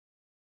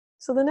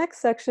So the next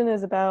section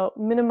is about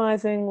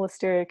minimizing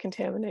Listeria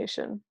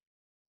contamination.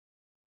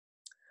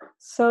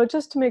 So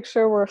just to make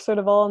sure we're sort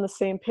of all on the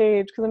same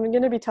page, because I'm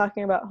going to be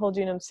talking about whole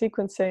genome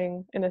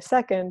sequencing in a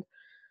second.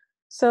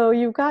 So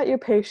you've got your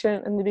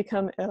patient and they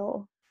become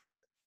ill.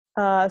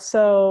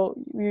 So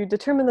you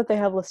determine that they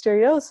have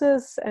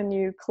listeriosis and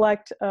you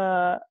collect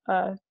a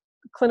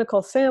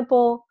clinical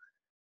sample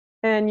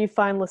and you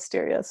find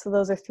listeria. So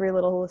those are three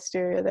little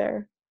listeria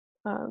there.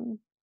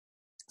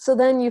 So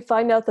then you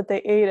find out that they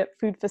ate at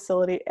food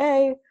facility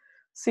A.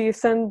 So you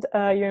send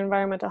your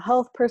environmental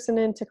health person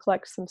in to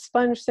collect some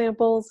sponge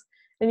samples,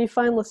 and you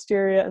find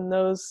listeria in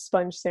those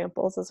sponge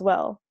samples as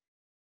well.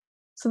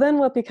 So then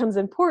what becomes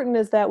important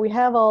is that we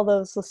have all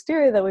those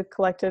listeria that we've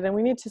collected, and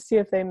we need to see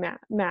if they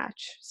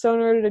match. So in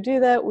order to do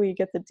that, we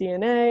get the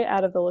DNA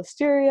out of the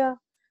listeria,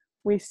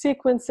 we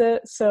sequence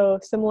it, so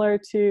similar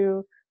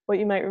to what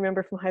you might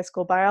remember from high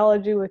school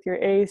biology with your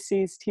A's,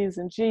 C's, T's,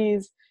 and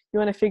G's. You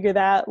want to figure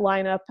that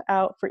lineup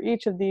out for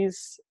each of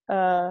these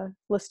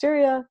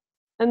listeria,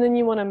 and then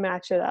you want to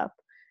match it up.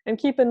 And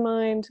keep in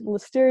mind,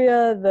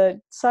 listeria, the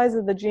size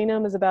of the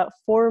genome is about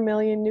 4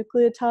 million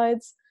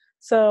nucleotides,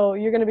 so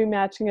you're going to be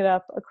matching it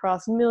up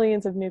across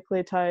millions of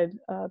nucleotide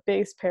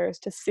base pairs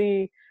to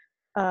see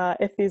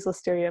if these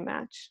listeria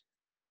match.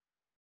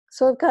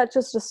 So I've got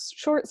just a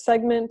short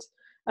segment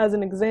as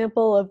an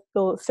example of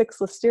the 6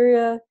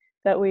 listeria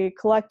that we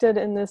collected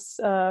in this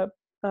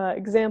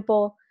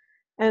example.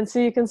 And so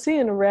you can see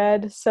in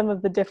red some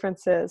of the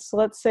differences. So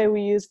let's say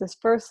we use this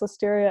first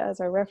listeria as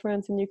our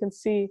reference, and you can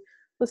see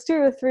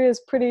listeria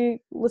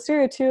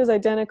 2 is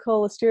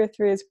identical, listeria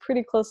 3 is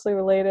pretty closely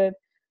related,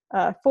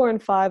 4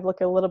 and 5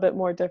 look a little bit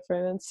more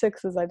different, and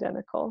 6 is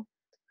identical.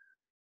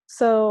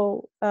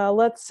 So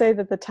let's say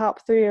that the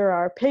top 3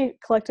 are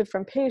collected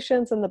from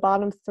patients and the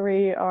bottom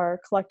 3 are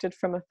collected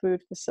from a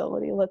food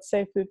facility. Let's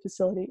say food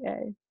facility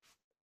A.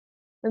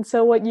 And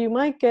so what you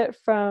might get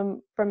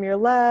from your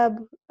lab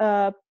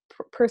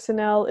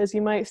personnel is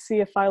you might see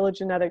a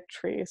phylogenetic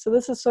tree. So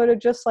this is sort of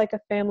just like a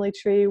family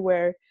tree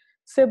where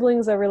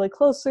siblings are really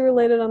closely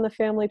related on the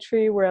family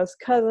tree, whereas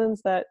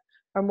cousins that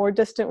are more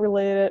distant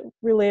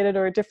related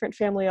or a different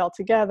family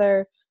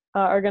altogether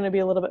are going to be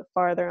a little bit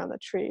farther on the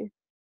tree.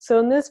 So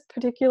in this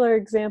particular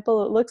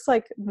example, it looks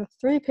like the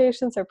 3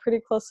 patients are pretty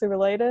closely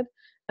related,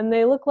 and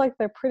they look like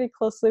they're pretty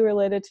closely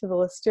related to the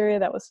listeria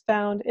that was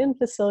found in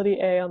facility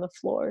A on the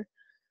floor.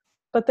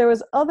 But there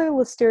was other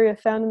listeria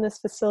found in this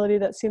facility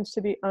that seems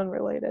to be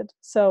unrelated.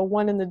 So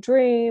one in the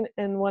drain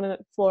and one at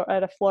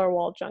a floor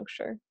wall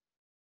juncture.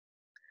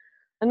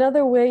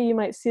 Another way you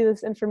might see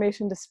this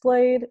information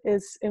displayed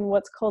is in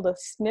what's called a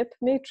SNP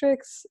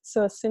matrix,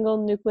 so a single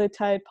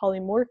nucleotide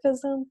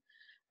polymorphism.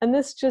 And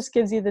this just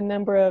gives you the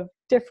number of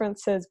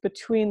differences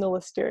between the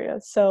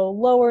listeria. So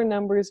lower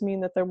numbers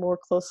mean that they're more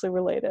closely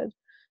related.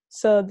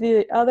 So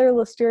the other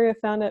listeria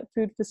found at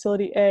food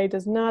facility A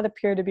does not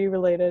appear to be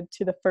related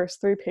to the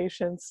first 3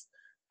 patients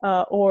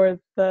or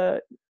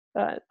the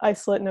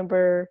isolate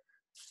number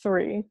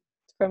 3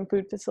 from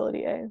food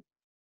facility A.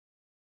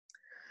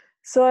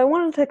 So I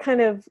wanted to kind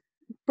of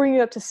bring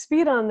you up to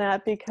speed on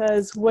that,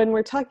 because when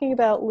we're talking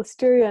about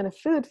listeria in a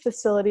food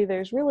facility,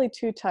 there's really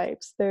 2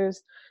 types.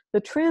 There's the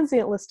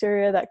transient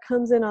listeria that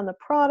comes in on the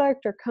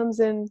product or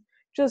comes in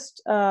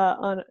just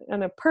on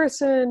a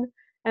person,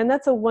 and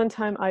that's a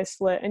one-time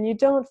isolate, and you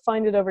don't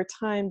find it over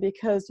time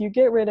because you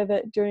get rid of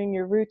it during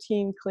your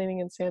routine cleaning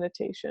and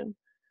sanitation.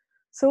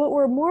 So what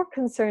we're more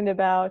concerned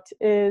about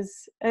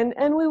is, and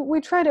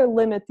we try to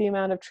limit the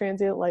amount of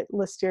transient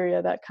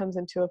listeria that comes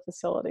into a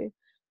facility.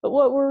 But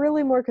what we're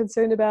really more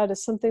concerned about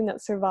is something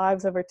that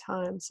survives over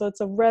time. So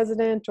it's a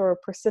resident or a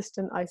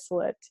persistent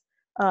isolate,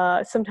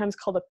 sometimes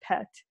called a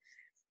PET.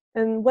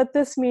 And what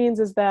this means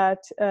is that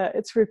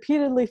it's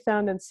repeatedly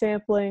found in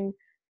sampling,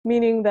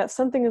 meaning that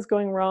something is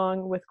going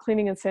wrong with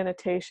cleaning and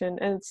sanitation,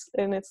 and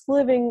it's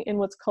living in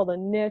what's called a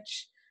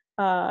niche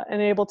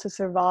and able to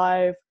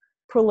survive,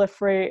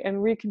 proliferate, and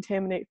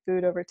recontaminate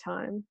food over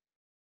time.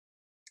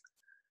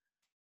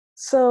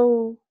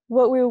 So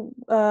what we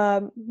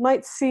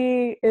might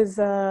see is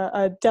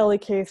a deli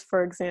case,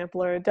 for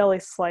example, or a deli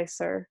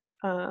slicer.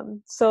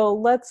 So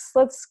let's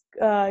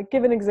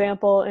give an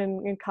example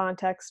in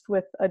context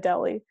with a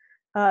deli.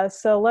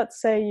 So let's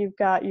say you've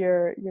got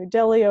your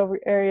deli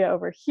area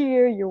over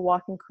here, your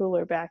walk-in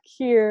cooler back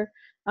here,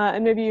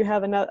 and maybe you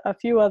have a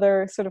few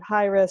other sort of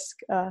high-risk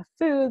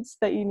foods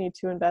that you need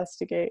to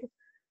investigate.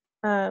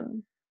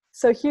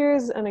 So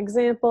here's an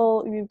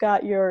example. You've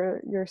got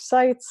your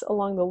sites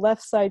along the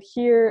left side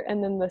here,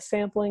 and then the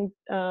sampling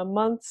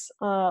months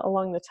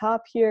along the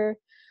top here.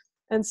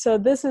 And so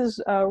this is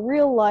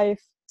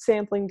real-life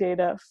sampling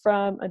data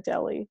from a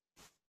deli.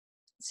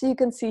 So you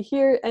can see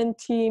here,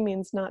 NT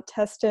means not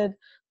tested.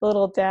 The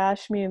little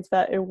dash means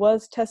that it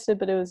was tested,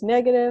 but it was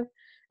negative.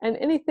 And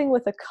anything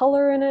with a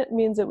color in it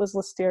means it was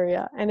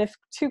listeria. And if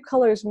 2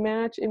 colors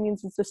match, it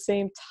means it's the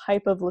same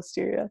type of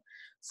listeria.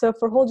 So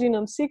for whole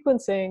genome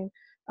sequencing,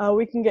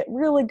 we can get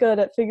really good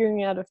at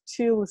figuring out if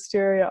 2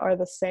 listeria are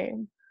the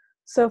same.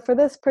 So for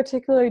this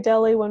particular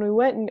deli, when we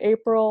went in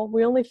April,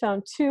 we only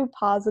found 2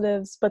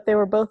 positives, but they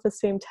were both the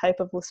same type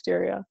of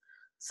Listeria.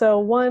 So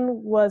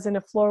one was in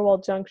a floor wall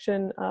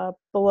junction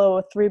below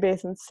a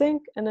 3-basin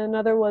sink, and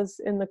another was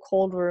in the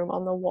cold room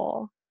on the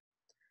wall.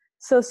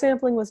 So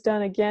sampling was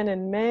done again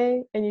in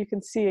May, and you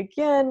can see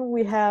again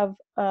we have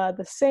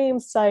the same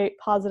site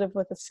positive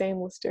with the same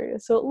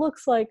Listeria. So it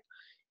looks like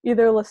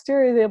either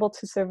Listeria is able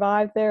to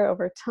survive there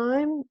over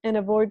time and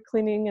avoid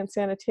cleaning and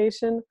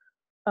sanitation,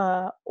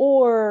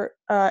 or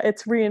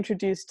it's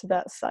reintroduced to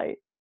that site.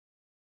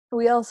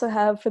 We also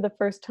have, for the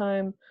first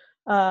time,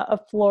 a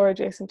floor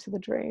adjacent to the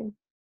drain.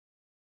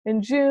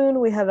 In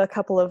June, we have a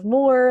couple of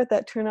more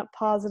that turn up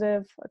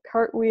positive, a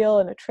cartwheel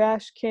and a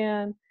trash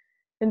can.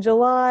 In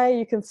July,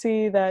 you can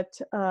see that,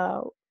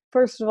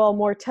 first of all,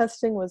 more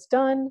testing was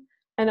done,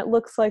 and it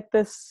looks like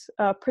this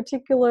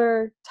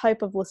particular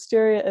type of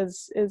Listeria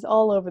is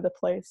all over the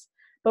place.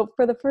 But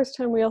for the first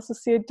time, we also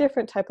see a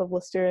different type of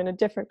Listeria in a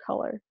different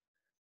color.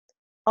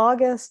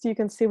 August, you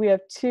can see we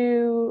have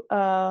 2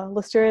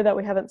 Listeria that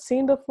we haven't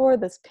seen before,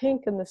 this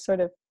pink and this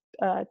sort of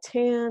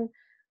tan.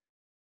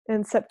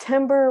 In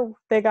September,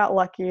 they got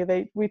lucky.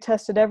 We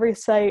tested every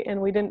site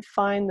and we didn't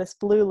find this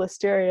blue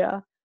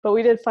Listeria, but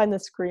we did find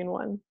this green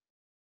one.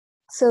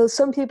 So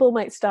some people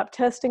might stop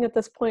testing at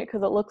this point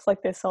because it looks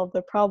like they solved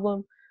their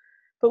problem.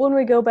 But when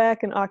we go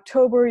back in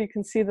October, you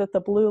can see that the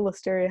blue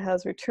Listeria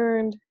has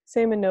returned,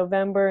 same in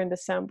November and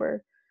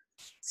December.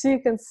 So you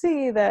can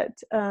see that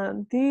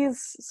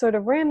these sort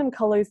of random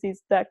colors,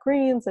 that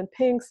greens and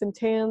pinks and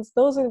tans,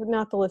 those are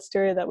not the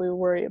Listeria that we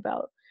worry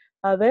about.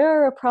 They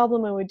are a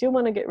problem and we do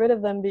want to get rid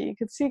of them, but you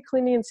can see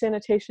cleaning and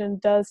sanitation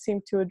does seem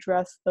to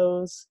address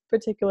those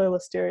particular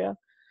Listeria.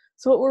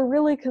 So what we're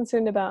really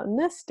concerned about in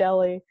this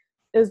deli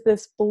is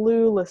this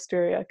blue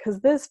Listeria, because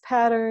this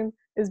pattern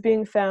is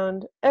being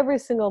found every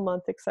single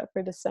month except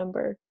for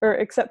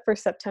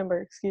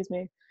September, excuse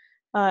me.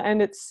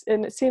 And it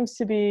seems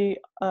to be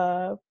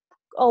all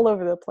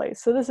over the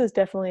place. So this is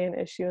definitely an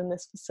issue in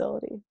this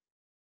facility.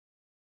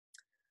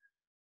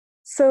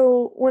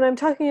 So when I'm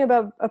talking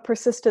about a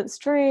persistent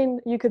strain,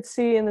 you could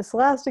see in this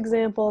last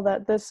example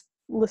that this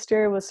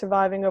Listeria was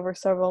surviving over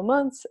several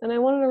months, and I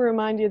wanted to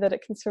remind you that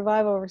it can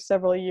survive over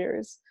several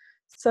years.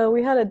 So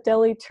we had a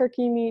deli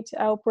turkey meat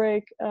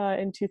outbreak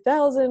in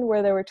 2000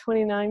 where there were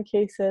 29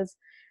 cases,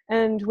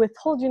 and with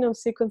whole genome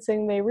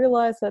sequencing, they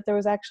realized that there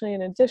was actually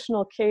an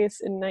additional case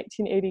in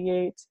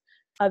 1988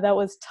 that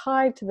was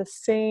tied to the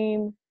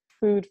same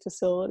food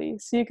facility.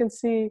 So you can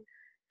see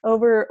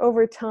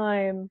over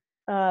time,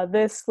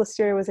 this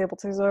Listeria was able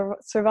to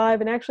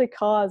survive and actually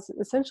cause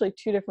essentially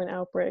 2 different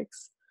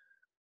outbreaks.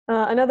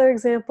 Another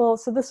example,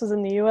 so this was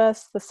in the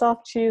US, the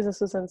soft cheese, this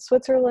was in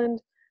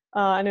Switzerland,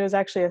 and it was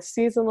actually a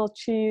seasonal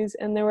cheese,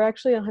 and there were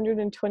actually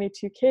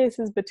 122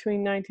 cases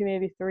between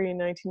 1983 and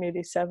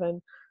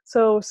 1987.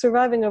 So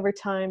surviving over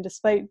time,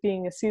 despite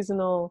being a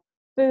seasonal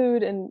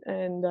food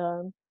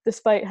and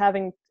despite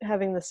having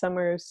the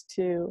summers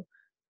to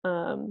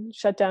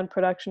shut down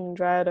production and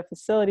dry out a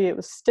facility, it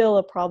was still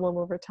a problem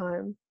over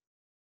time.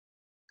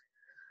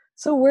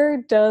 So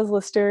where does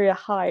Listeria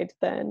hide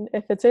then?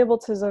 If it's able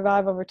to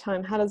survive over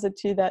time, how does it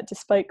do that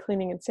despite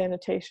cleaning and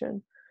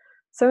sanitation?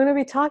 So I'm going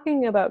to be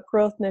talking about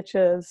growth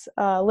niches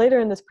later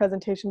in this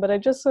presentation, but I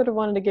just sort of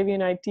wanted to give you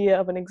an idea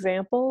of an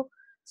example.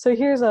 So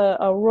here's a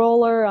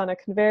roller on a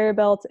conveyor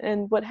belt,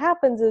 and what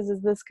happens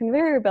is this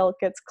conveyor belt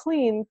gets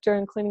cleaned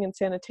during cleaning and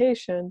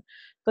sanitation,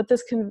 but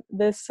this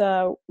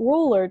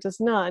roller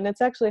does not, and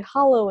it's actually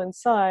hollow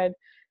inside.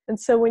 And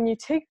so when you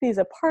take these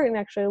apart and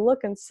actually look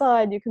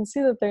inside, you can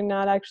see that they're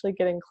not actually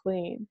getting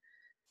clean.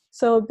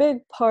 So a big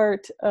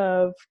part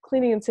of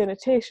cleaning and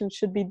sanitation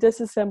should be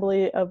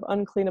disassembly of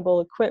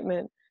uncleanable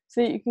equipment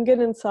so that you can get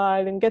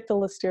inside and get the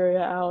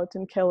Listeria out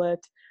and kill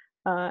it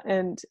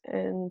and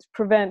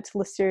prevent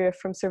Listeria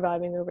from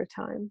surviving over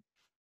time.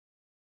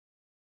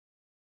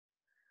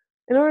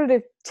 In order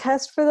to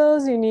test for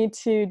those, you need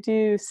to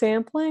do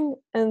sampling,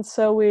 and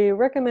so we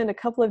recommend a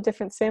couple of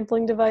different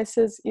sampling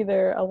devices.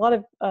 Either a lot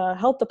of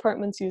health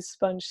departments use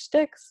sponge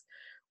sticks.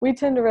 We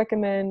tend to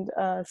recommend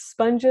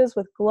sponges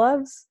with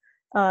gloves.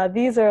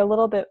 These are a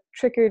little bit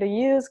trickier to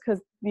use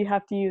because you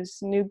have to use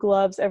new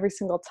gloves every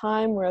single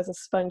time, whereas a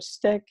sponge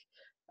stick,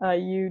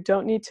 you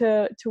don't need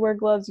to wear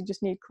gloves, you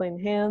just need clean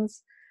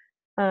hands.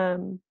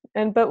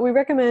 But we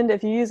recommend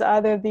if you use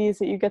either of these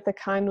that you get the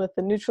kind with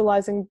the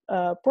neutralizing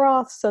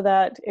broth so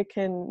that it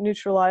can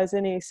neutralize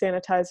any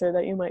sanitizer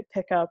that you might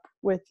pick up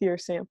with your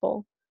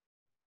sample.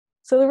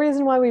 So the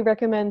reason why we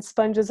recommend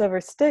sponges over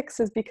sticks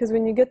is because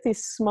when you get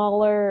these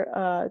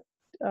smaller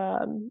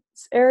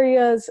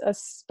areas, a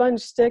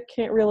sponge stick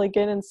can't really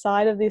get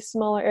inside of these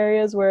smaller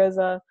areas, whereas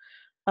a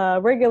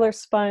regular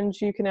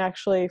sponge, you can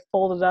actually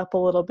fold it up a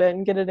little bit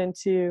and get it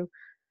into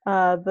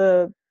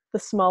the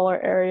smaller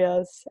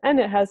areas, and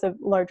it has a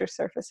larger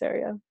surface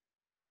area.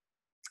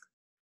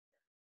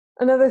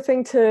 Another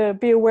thing to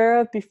be aware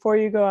of before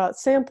you go out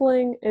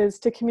sampling is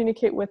to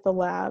communicate with the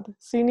lab.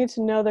 So you need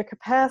to know their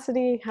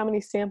capacity, how many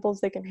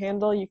samples they can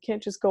handle. You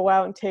can't just go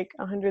out and take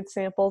 100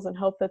 samples and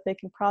hope that they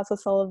can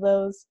process all of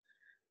those.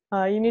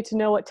 You need to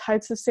know what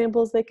types of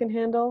samples they can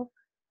handle.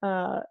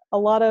 A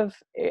lot of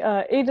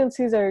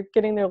agencies are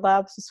getting their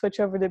labs to switch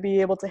over to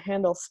be able to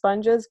handle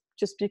sponges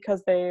just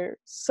because they're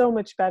so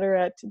much better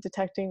at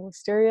detecting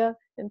Listeria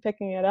and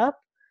picking it up.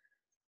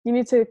 You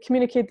need to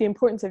communicate the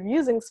importance of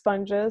using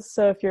sponges.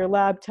 So if your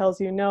lab tells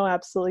you, no,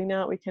 absolutely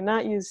not, we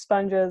cannot use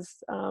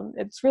sponges,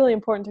 it's really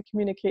important to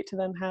communicate to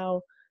them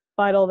how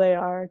vital they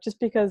are, just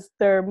because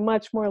they're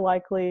much more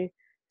likely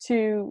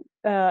to,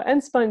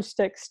 and sponge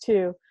sticks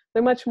too,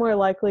 they're much more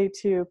likely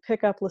to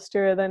pick up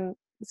Listeria than,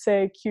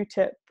 say,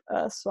 Q-tip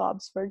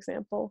swabs, for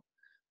example.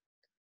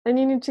 And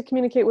you need to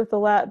communicate with the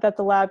lab that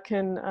the lab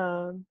can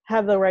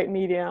have the right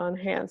media on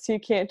hand. So you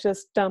can't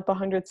just dump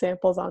 100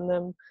 samples on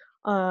them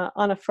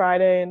on a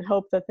Friday and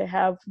hope that they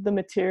have the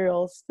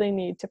materials they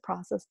need to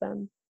process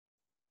them.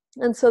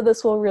 And so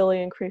this will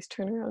really increase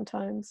turnaround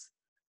times.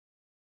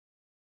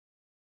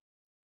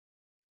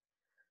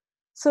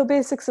 So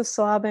basics of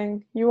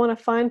swabbing: you want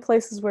to find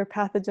places where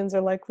pathogens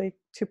are likely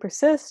to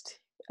persist.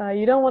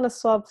 You don't want to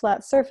swab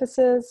flat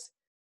surfaces.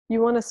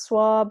 You want to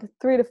swab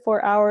 3 to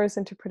 4 hours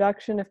into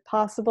production if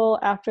possible,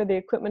 after the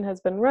equipment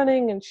has been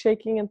running and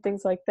shaking and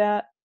things like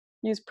that.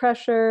 Use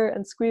pressure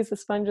and squeeze the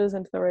sponges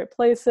into the right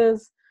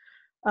places.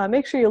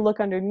 Make sure you look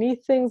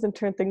underneath things and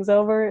turn things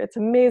over. It's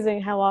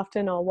amazing how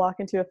often I'll walk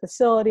into a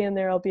facility and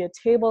there'll be a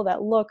table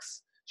that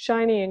looks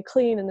shiny and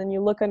clean, and then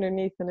you look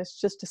underneath and it's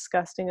just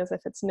disgusting, as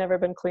if it's never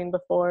been cleaned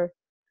before.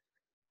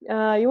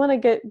 You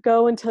want to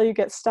go until you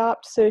get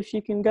stopped. So if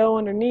you can go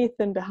underneath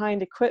and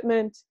behind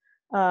equipment,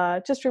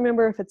 just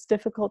remember, if it's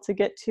difficult to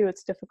get to,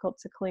 it's difficult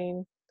to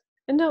clean.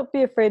 And don't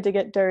be afraid to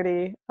get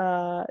dirty.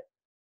 I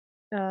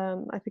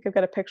think I've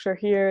got a picture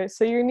here.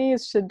 So your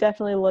knees should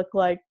definitely look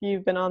like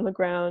you've been on the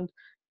ground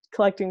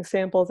collecting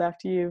samples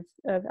after you've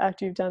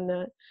done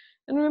that.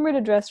 And remember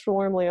to dress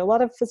warmly. A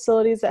lot of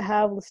facilities that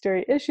have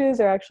Listeria issues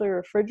are actually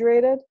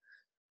refrigerated.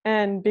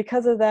 And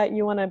because of that,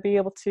 you want to be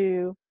able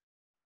to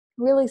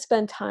really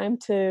spend time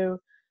to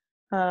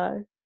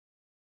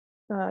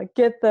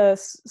get the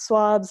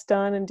swabs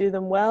done and do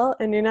them well.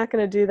 And you're not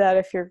going to do that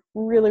if you're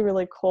really,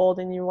 really cold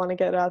and you want to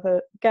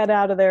get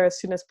out of there as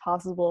soon as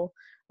possible,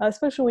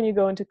 especially when you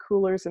go into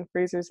coolers and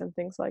freezers and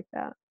things like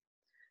that.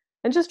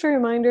 And just a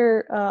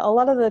reminder, a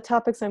lot of the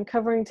topics I'm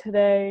covering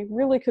today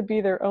really could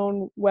be their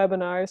own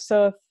webinars.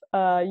 So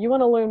if you want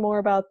to learn more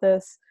about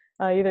this,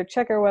 either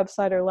check our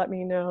website or let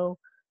me know.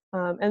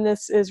 And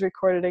this is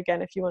recorded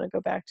again if you want to go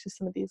back to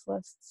some of these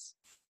lists.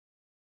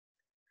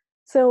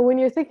 So when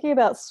you're thinking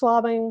about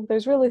swabbing,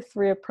 there's really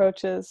 3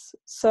 approaches.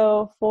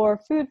 So for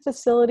food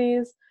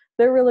facilities,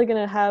 they're really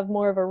going to have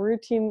more of a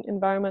routine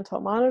environmental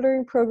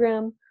monitoring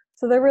program.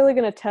 So they're really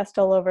going to test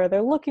all over.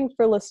 They're looking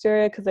for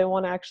Listeria because they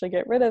want to actually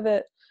get rid of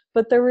it,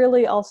 but they're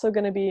really also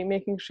going to be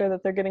making sure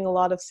that they're getting a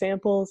lot of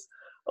samples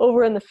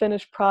over in the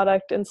finished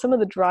product and some of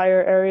the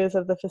drier areas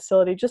of the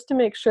facility, just to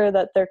make sure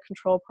that their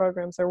control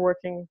programs are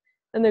working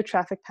and their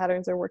traffic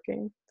patterns are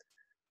working.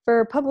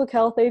 For public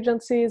health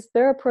agencies,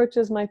 their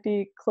approaches might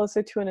be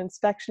closer to an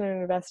inspection and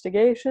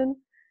investigation.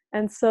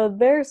 And so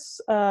their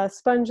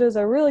sponges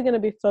are really going to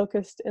be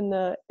focused in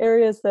the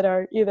areas that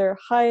are either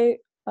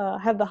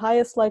have the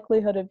highest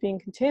likelihood of being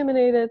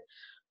contaminated,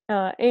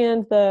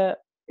 and the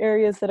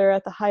areas that are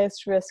at the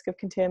highest risk of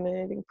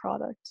contaminating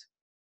product.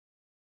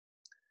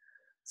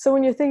 So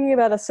when you're thinking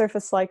about a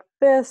surface like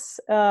this,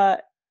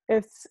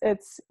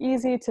 it's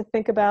easy to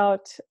think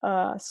about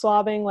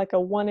swabbing like a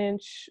 1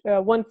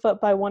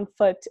 foot by 1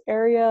 foot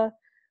area,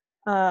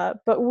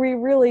 but we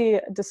really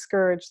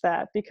discourage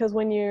that, because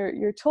when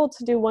you're told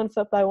to do 1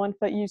 foot by 1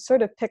 foot, you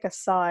sort of pick a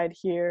side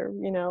here,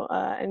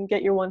 and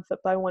get your 1 foot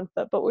by 1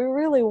 foot. But what we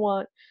really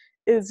want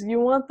is, you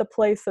want the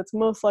place that's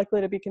most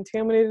likely to be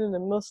contaminated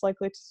and most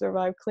likely to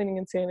survive cleaning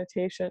and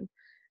sanitation.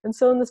 And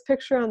so in this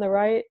picture on the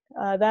right,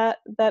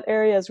 that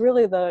area is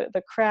really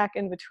the crack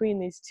in between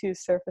these 2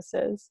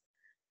 surfaces.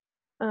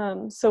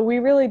 So we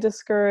really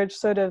discourage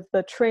sort of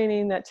the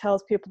training that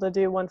tells people to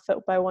do 1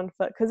 foot by 1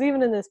 foot, because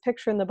even in this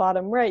picture in the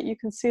bottom right, you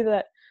can see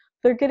that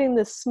they're getting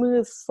this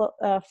smooth,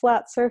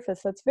 flat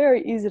surface that's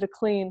very easy to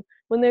clean,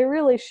 when they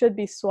really should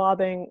be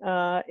swabbing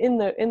in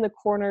the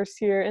corners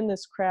here, in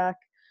this crack,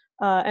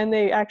 and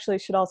they actually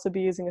should also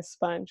be using a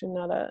sponge and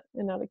not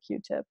a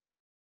Q-tip.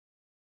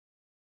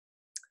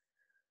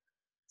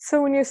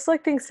 So when you're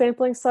selecting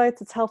sampling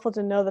sites, it's helpful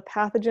to know the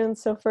pathogens.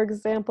 So for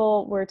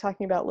example, we're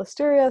talking about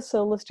Listeria.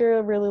 So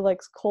Listeria really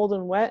likes cold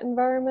and wet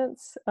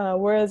environments,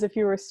 whereas if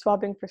you were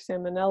swabbing for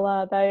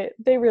Salmonella,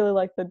 they really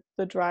like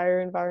the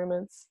drier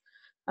environments.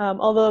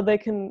 Although they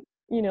can,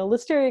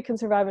 Listeria can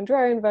survive in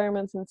drier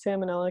environments and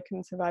Salmonella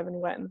can survive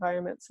in wet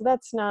environments. So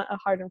that's not a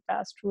hard and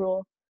fast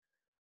rule.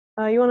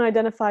 You want to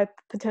identify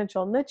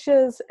potential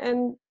niches,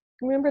 and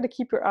remember to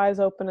keep your eyes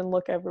open and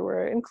look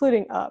everywhere,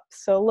 including up.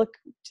 So look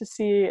to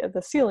see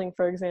the ceiling,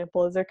 for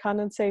example. Is there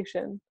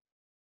condensation?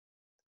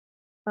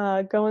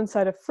 Go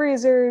inside of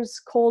freezers,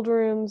 cold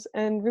rooms,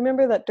 and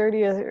remember that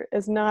dirty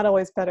is not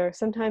always better.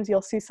 Sometimes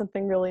you'll see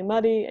something really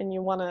muddy and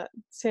you want to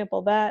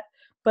sample that,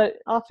 but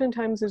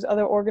oftentimes there's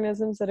other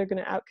organisms that are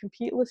going to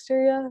outcompete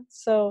Listeria.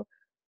 So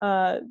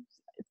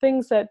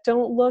things that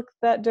don't look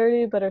that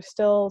dirty but are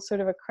still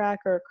sort of a crack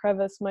or a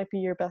crevice might be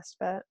your best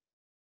bet.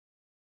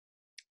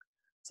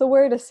 So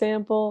where to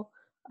sample,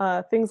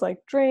 things like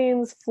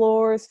drains,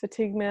 floors,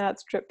 fatigue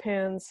mats, drip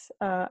pans.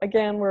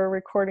 Again, we're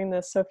recording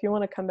this, so if you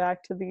want to come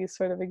back to these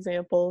sort of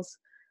examples,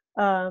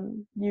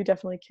 you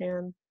definitely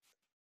can.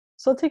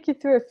 So I'll take you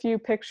through a few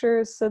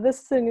pictures. So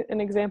this is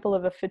an example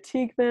of a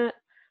fatigue mat.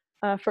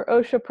 For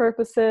OSHA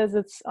purposes,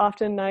 it's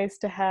often nice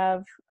to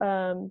have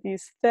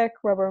these thick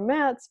rubber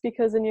mats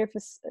because then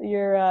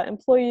your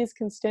employees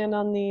can stand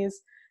on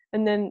these,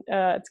 and then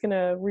it's going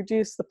to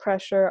reduce the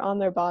pressure on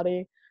their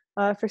body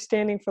for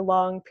standing for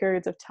long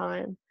periods of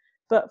time.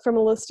 But from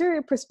a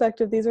Listeria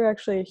perspective, these are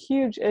actually a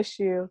huge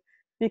issue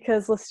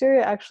because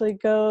Listeria actually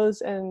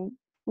goes and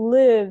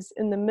lives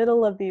in the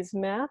middle of these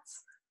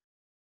mats,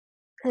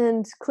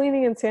 and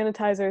cleaning and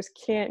sanitizers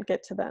can't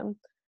get to them.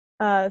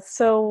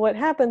 So what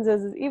happens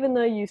is even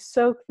though you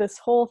soak this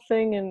whole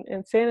thing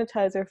in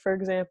sanitizer, for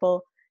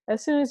example,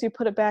 as soon as you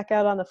put it back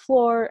out on the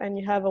floor and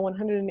you have a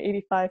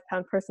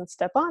 185-pound person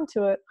step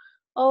onto it,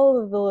 all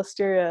of the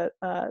Listeria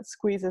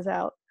squeezes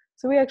out.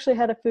 So we actually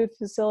had a food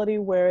facility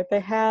where they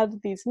had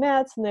these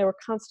mats and they were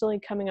constantly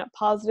coming up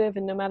positive,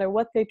 and no matter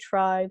what they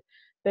tried,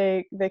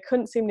 they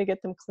couldn't seem to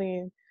get them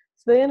clean.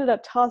 So they ended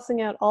up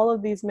tossing out all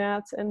of these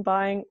mats and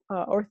buying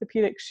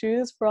orthopedic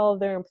shoes for all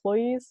of their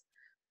employees.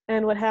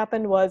 And what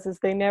happened was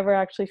they never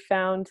actually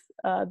found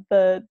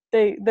they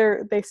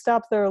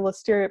stopped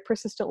their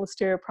persistent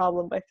Listeria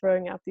problem by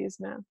throwing out these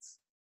mats.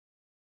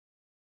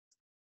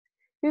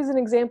 Here's an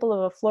example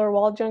of a floor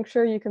wall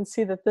juncture. You can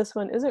see that this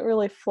one isn't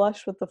really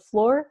flush with the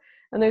floor,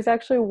 and there's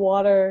actually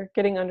water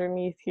getting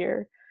underneath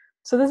here.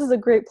 So this is a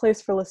great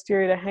place for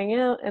Listeria to hang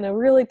out and a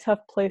really tough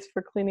place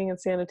for cleaning and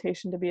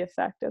sanitation to be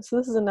effective. So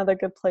this is another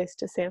good place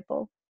to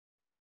sample.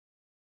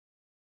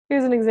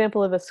 Here's an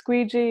example of a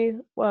squeegee.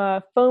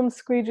 Foam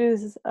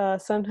squeegees,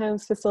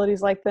 sometimes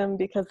facilities like them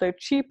because they're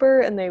cheaper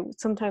and they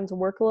sometimes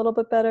work a little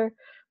bit better,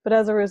 but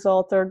as a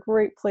result, they're a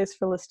great place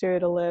for Listeria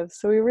to live.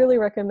 So we really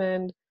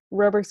recommend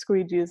rubber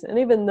squeegees, and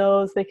even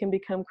those, they can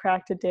become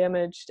cracked and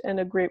damaged, and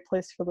a great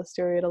place for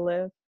Listeria to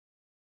live.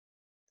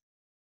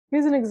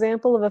 Here's an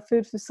example of a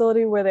food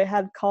facility where they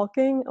had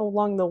caulking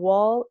along the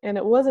wall, and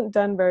it wasn't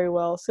done very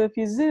well. So if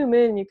you zoom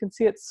in, you can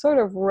see it's sort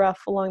of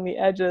rough along the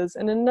edges,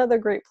 and another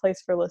great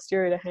place for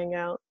Listeria to hang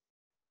out.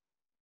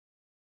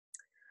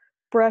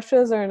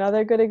 Brushes are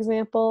another good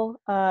example.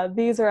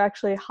 These are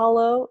actually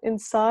hollow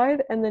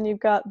inside, and then you've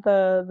got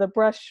the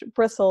brush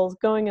bristles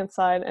going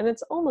inside, and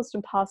it's almost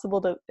impossible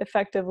to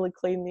effectively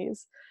clean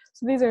these.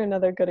 So these are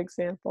another good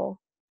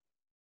example.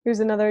 Here's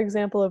another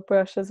example of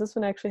brushes. This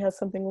one actually has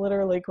something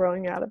literally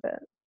growing out of it.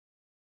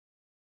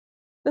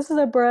 This is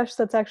a brush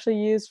that's actually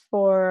used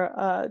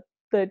for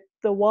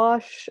the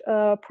wash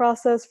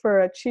process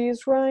for a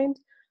cheese rind.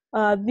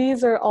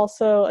 These are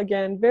also,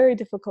 again, very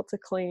difficult to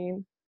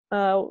clean.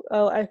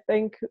 I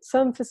think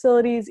some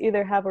facilities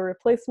either have a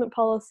replacement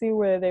policy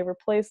where they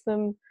replace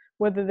them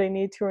whether they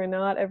need to or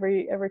not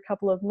every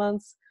couple of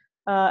months,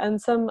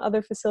 and some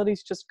other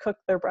facilities just cook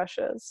their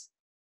brushes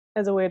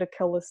as a way to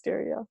kill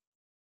Listeria.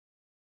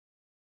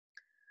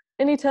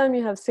 Anytime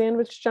you have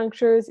sandwich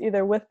junctures,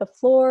 either with the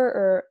floor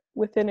or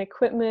within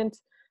equipment,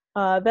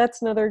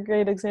 that's another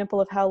great example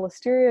of how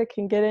Listeria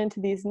can get into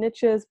these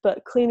niches,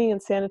 but cleaning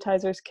and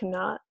sanitizers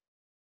cannot.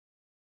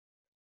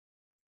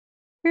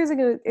 Here's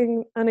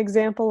an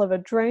example of a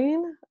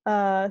drain.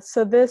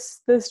 So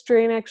this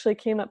drain actually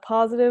came up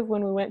positive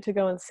when we went to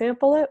go and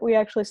sample it. We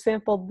actually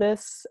sampled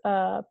this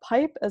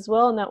pipe as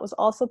well, and that was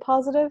also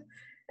positive.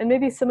 And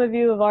maybe some of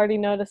you have already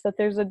noticed that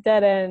there's a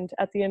dead end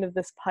at the end of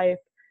this pipe.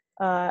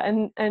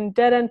 And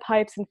dead-end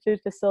pipes in food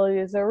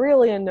facilities are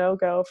really a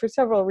no-go for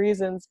several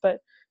reasons, but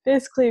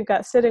basically you've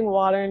got sitting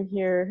water in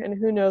here and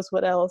who knows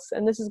what else,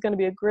 and this is going to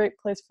be a great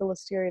place for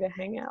Listeria to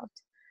hang out.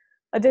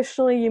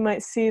 Additionally, you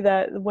might see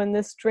that when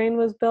this drain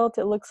was built,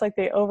 it looks like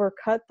they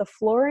overcut the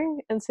flooring,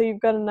 and so you've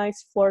got a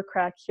nice floor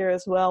crack here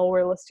as well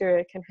where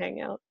Listeria can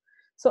hang out.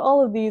 So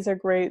all of these are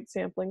great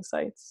sampling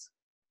sites.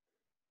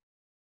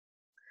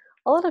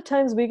 A lot of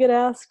times we get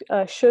asked,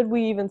 should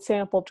we even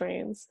sample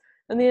drains?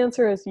 And the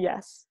answer is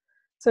yes.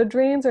 So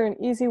drains are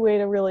an easy way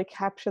to really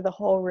capture the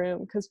whole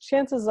room, because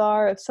chances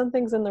are if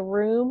something's in the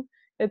room,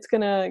 it's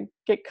going to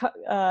get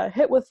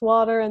hit with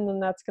water, and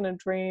then that's going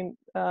to drain,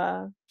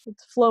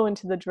 flow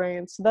into the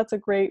drain. So that's a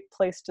great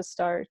place to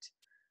start.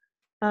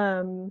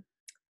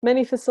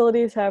 Many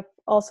facilities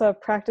also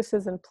have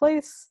practices in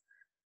place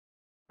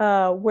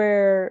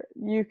where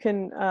you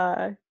can,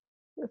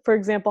 for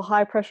example,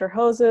 high pressure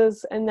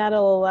hoses, and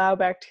that'll allow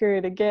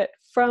bacteria to get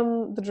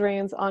from the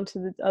drains onto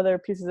the other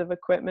pieces of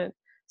equipment.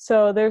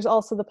 So there's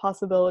also the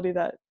possibility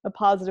that a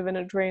positive in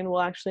a drain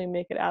will actually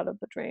make it out of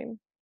the drain.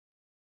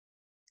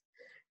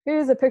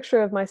 Here's a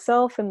picture of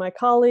myself and my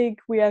colleague.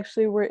 We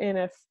actually were in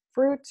a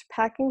fruit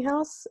packing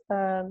house,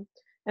 and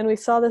we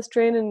saw this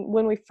drain, and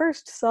when we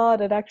first saw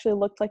it, it actually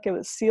looked like it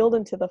was sealed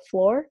into the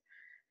floor.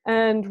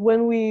 And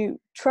when we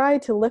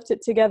tried to lift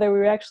it together, we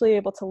were actually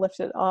able to lift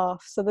it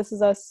off. So this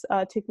is us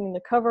taking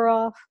the cover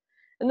off.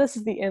 and this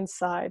is the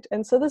inside.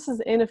 And so this is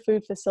in a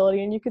food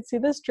facility, and you can see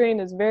this drain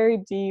is very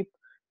deep,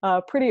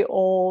 pretty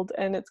old,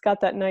 and it's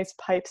got that nice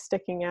pipe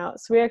sticking out.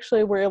 So we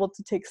actually were able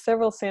to take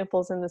several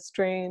samples in this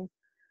drain,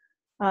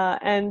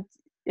 and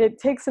it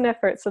takes an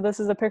effort. So this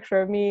is a picture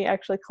of me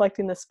actually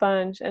collecting the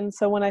sponge. And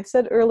so when I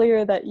said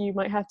earlier that you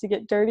might have to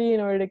get dirty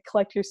in order to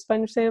collect your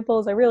sponge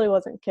samples, I really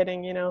wasn't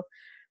kidding. You know,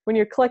 when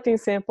you're collecting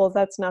samples,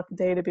 that's not the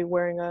day to be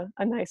wearing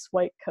a nice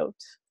white coat.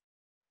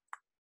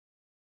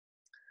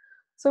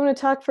 So I'm going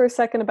to talk for a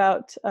second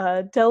about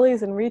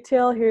delis and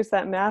retail. Here's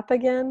that map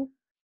again.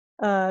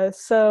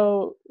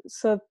 So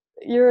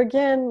you're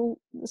again,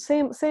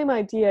 same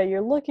idea. You're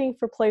looking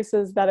for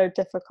places that are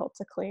difficult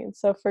to clean.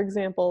 So for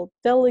example,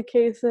 deli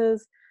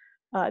cases,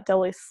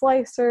 deli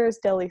slicers,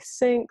 deli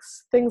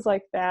sinks, things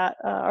like that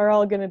are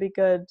all going to be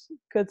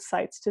good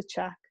sites to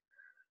check.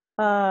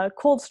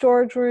 Cold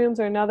storage rooms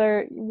are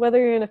another, whether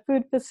you're in a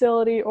food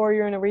facility or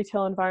you're in a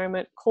retail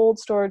environment, cold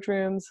storage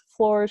rooms,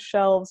 floors,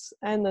 shelves,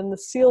 and then the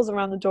seals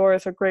around the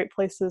doors are great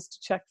places to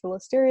check for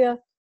Listeria,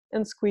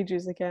 and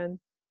squeegees again.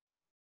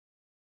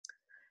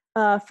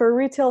 For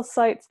retail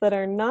sites that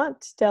are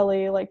not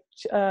deli, like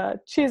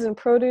cheese and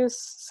produce,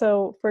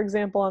 so for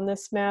example on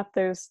this map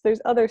there's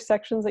other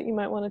sections that you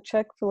might want to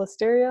check for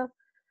Listeria.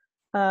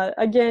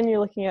 Again,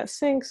 you're looking at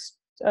sinks,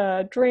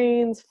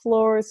 drains,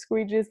 floors,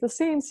 squeegees, the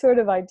same sort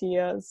of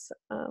ideas,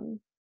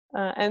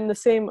 and the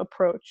same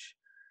approach.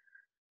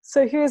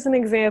 So here's an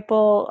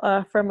example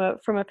from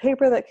a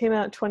paper that came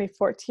out in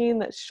 2014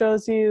 that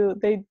shows you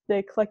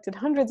they collected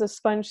hundreds of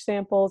sponge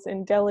samples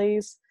in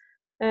delis.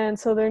 And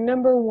so they're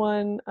number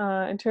one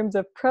in terms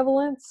of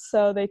prevalence.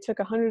 So they took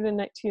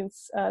 119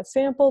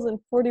 samples, and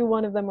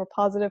 41 of them were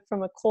positive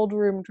from a cold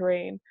room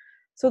drain.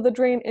 So the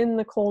drain in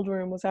the cold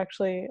room was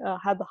actually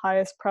had the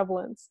highest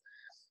prevalence.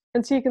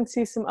 And so you can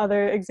see some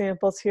other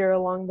examples here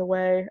along the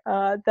way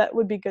that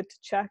would be good to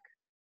check.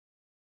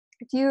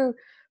 If you're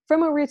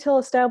from a retail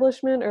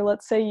establishment, or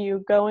let's say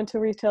you go into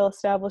retail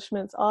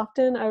establishments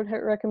often, I would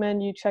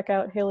recommend you check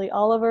out Haley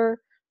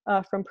Oliver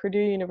from Purdue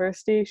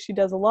University. She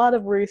does a lot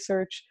of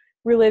research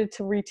related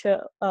to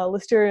retail,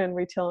 Listeria in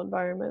retail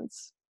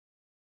environments.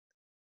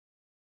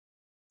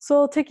 So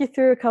I'll take you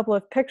through a couple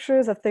of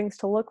pictures of things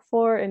to look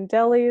for in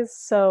delis.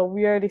 So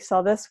we already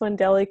saw this one,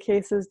 deli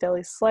cases,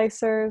 deli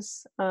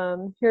slicers.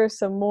 Here are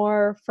some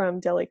more from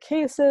deli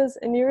cases,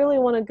 and you really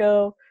want to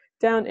go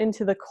down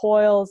into the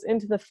coils,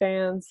 into the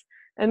fans,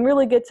 and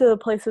really get to the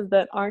places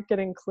that aren't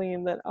getting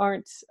cleaned, that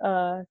aren't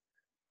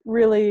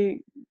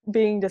really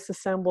being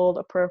disassembled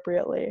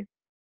appropriately.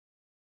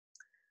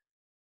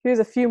 Here's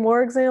a few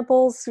more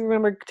examples.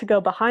 Remember to go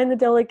behind the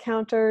deli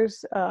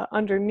counters,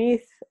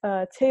 underneath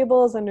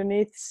tables,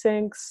 underneath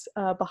sinks,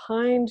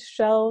 behind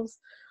shelves.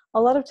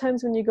 A lot of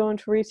times when you go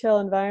into retail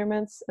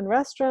environments and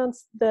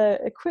restaurants, the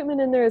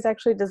equipment in there is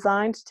actually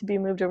designed to be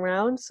moved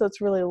around, so it's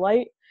really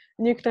light.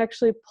 And you can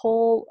actually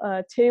pull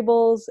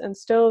tables and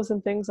stoves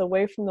and things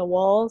away from the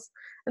walls.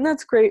 And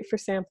that's great for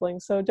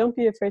sampling, so don't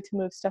be afraid to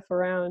move stuff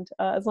around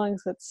as long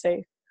as it's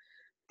safe.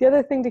 The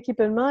other thing to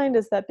keep in mind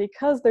is that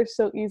because they're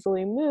so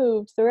easily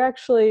moved, they're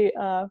actually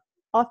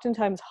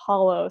oftentimes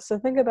hollow. So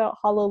think about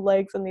hollow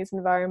legs in these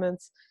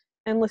environments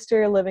and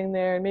Listeria living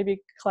there, and maybe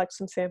collect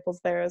some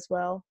samples there as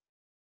well.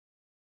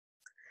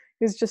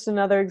 Here's just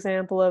another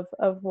example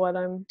of what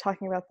I'm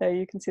talking about there.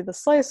 You can see the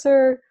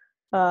slicer,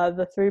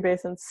 the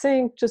 3-basin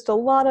sink, just a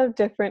lot of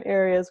different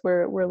areas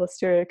where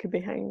Listeria could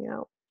be hanging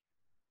out.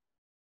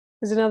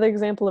 Here's another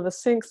example of a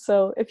sink.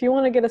 So if you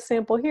want to get a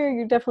sample here,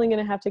 you're definitely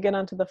going to have to get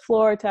onto the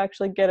floor to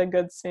actually get a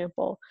good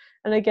sample.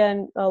 And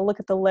again,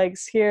 look at the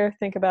legs here.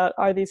 Think about,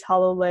 are these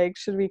hollow legs?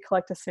 Should we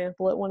collect a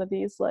sample at one of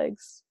these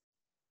legs?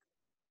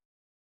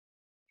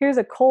 Here's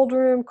a cold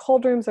room.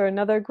 Cold rooms are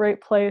another great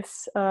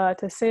place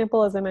to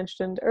sample, as I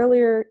mentioned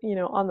earlier. You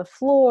know, on the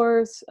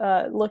floors,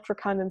 look for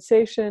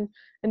condensation,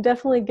 and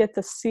definitely get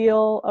the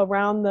seal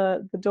around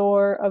the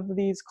door of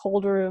these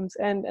cold rooms,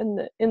 and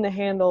in the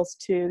handles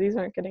too. These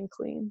aren't getting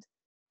cleaned.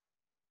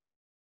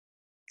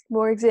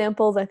 More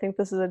examples. I think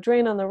this is a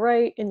drain on the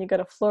right, and you got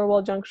a floor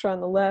wall juncture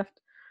on the left.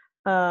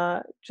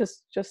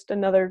 Just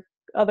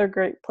other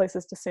great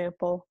places to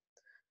sample.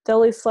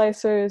 Deli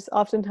slicers,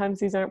 oftentimes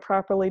these aren't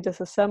properly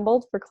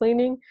disassembled for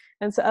cleaning,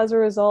 and so as a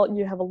result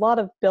you have a lot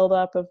of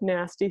buildup of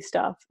nasty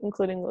stuff,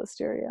 including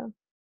Listeria.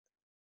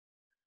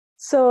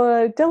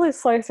 So a deli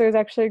slicer is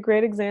actually a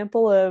great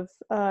example of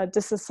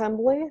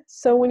disassembly.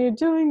 So when you're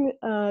doing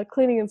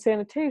cleaning and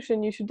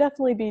sanitation, you should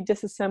definitely be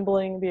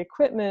disassembling the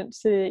equipment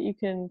so that you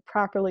can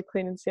properly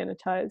clean and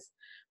sanitize.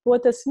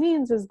 What this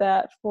means is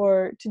that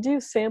to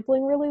do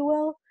sampling really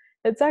well,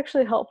 it's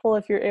actually helpful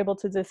if you're able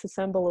to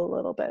disassemble a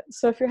little bit.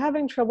 So if you're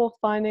having trouble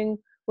finding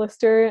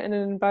Listeria in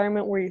an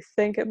environment where you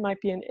think it might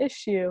be an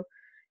issue,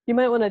 you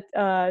might want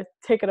to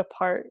take it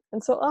apart.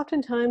 And so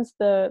oftentimes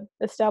the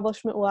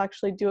establishment will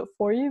actually do it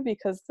for you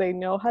because they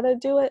know how to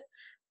do it,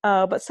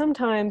 but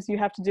sometimes you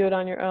have to do it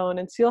on your own.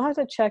 And so you'll have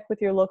to check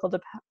with your local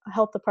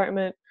health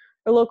department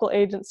or local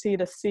agency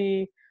to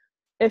see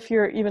if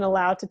you're even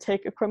allowed to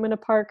take equipment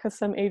apart, because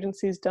some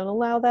agencies don't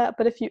allow that.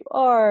 But if you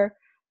are,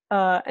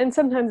 And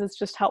sometimes it's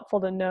just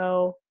helpful to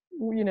know,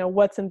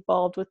 what's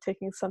involved with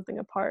taking something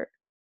apart.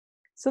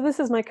 So this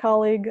is my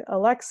colleague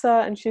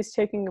Alexa, and she's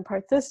taking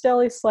apart this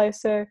deli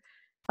slicer.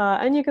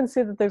 And you can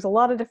see that there's a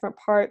lot of different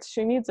parts.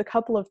 She needs a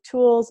couple of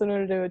tools in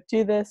order to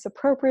do this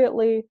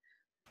appropriately.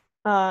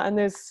 And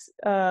there's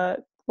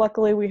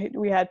luckily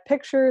we had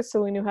pictures,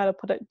 so we knew how to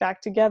put it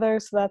back together.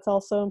 So that's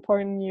also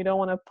important. You don't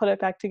want to put it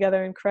back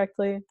together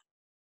incorrectly.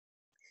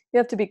 You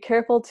have to be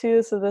careful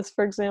too. So this,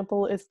 for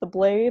example, is the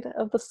blade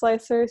of the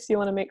slicer. So you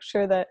want to make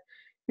sure that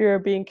you're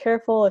being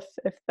careful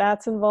if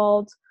that's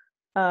involved.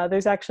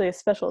 There's actually a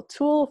special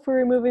tool for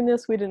removing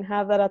this. We didn't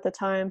have that at the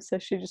time, so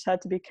she just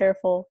had to be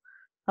careful.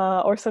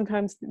 Or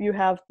sometimes you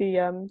have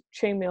the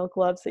chainmail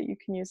gloves that you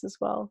can use as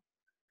well.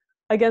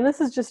 Again,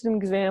 this is just an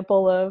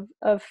example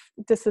of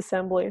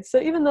disassembly. So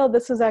even though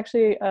this was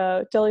actually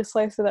a deli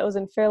slicer that was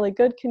in fairly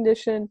good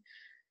condition,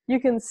 you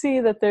can see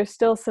that there's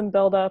still some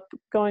buildup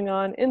going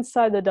on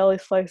inside the deli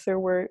slicer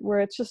where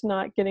it's just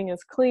not getting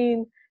as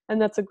clean,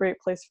 and that's a great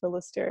place for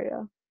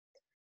Listeria.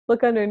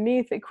 Look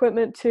underneath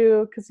equipment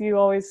too, because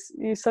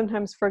you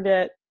sometimes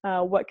forget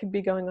what could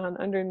be going on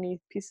underneath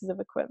pieces of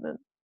equipment.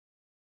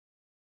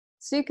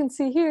 So you can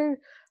see here,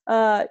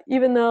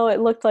 even though it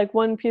looked like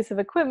one piece of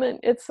equipment,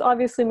 it's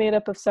obviously made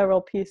up of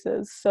several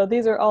pieces. So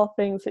these are all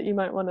things that you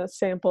might want to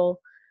sample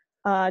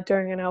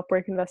during an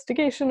outbreak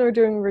investigation or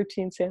during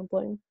routine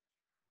sampling.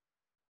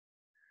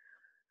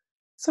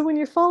 So when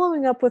you're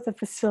following up with a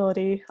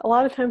facility, a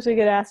lot of times we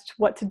get asked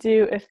what to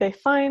do if they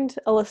find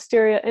a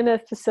Listeria in a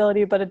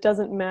facility, but it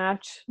doesn't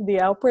match the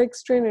outbreak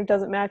strain or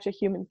doesn't match a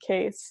human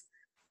case.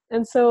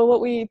 And so what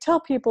we tell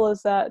people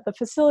is that the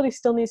facility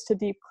still needs to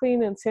deep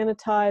clean and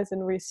sanitize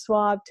and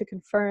re-swab to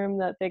confirm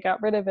that they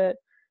got rid of it.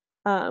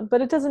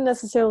 But it doesn't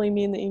necessarily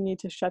mean that you need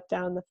to shut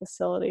down the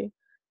facility.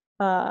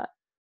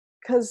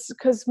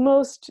 Because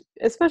most,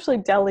 especially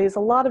delis, a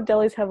lot of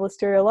delis have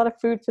Listeria, a lot of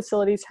food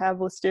facilities have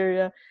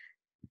Listeria.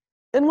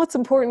 And what's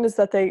important is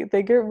that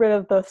they get rid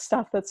of the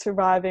stuff that's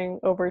surviving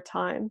over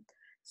time.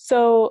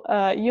 So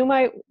you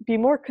might be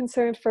more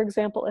concerned, for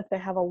example, if they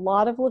have a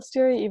lot of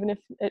Listeria, even if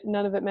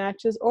none of it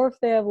matches, or if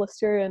they have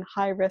Listeria in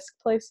high-risk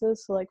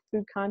places, so like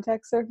food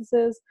contact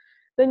surfaces,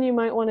 then you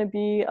might want to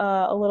be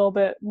a little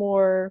bit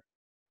more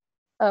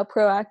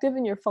proactive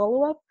in your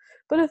follow-up.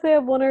 But if they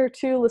have one or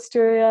two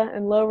Listeria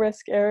in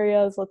low-risk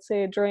areas, let's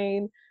say a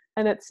drain,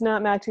 and it's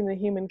not matching the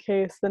human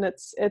case, then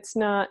it's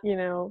not,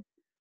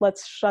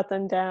 let's shut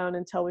them down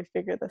until we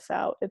figure this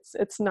out.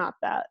 It's not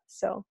that.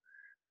 So